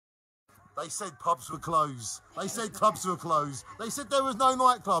They said pubs were closed. They said clubs were closed. They said there was no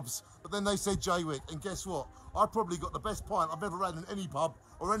nightclubs. But then they said Jaywick. And guess what? I probably got the best pint I've ever had in any pub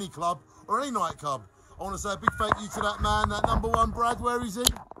or any club or any nightclub. I want to say a big thank you to that man, that number one, Brad. Where is he?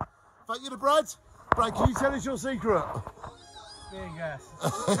 Thank you to Brad. Brad, can you tell us your secret? Big ass.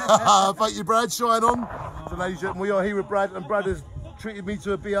 Thank you, Brad. Shine on. So, ladies and gentlemen, we are here with Brad, and Brad has treated me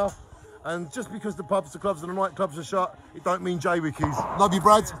to a beer. And just because the pubs, the clubs, and the nightclubs are shut, it don't mean Jaywick is. Love you,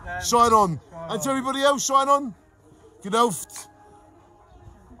 Brad. Shine on. And to everybody else, shine on. Good health.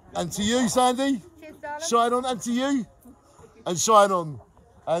 And to you, Sandy. Shine on. And to you. And shine on.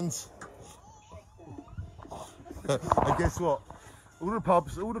 And guess what? All the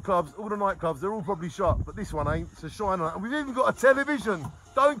pubs, all the clubs, all the nightclubs, they're all probably shut, but this one ain't, so shine on. And we've even got a television.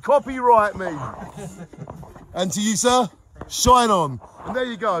 Don't copyright me. And to you, sir, shine on. And there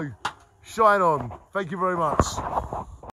you go. Shine on. Thank you very much.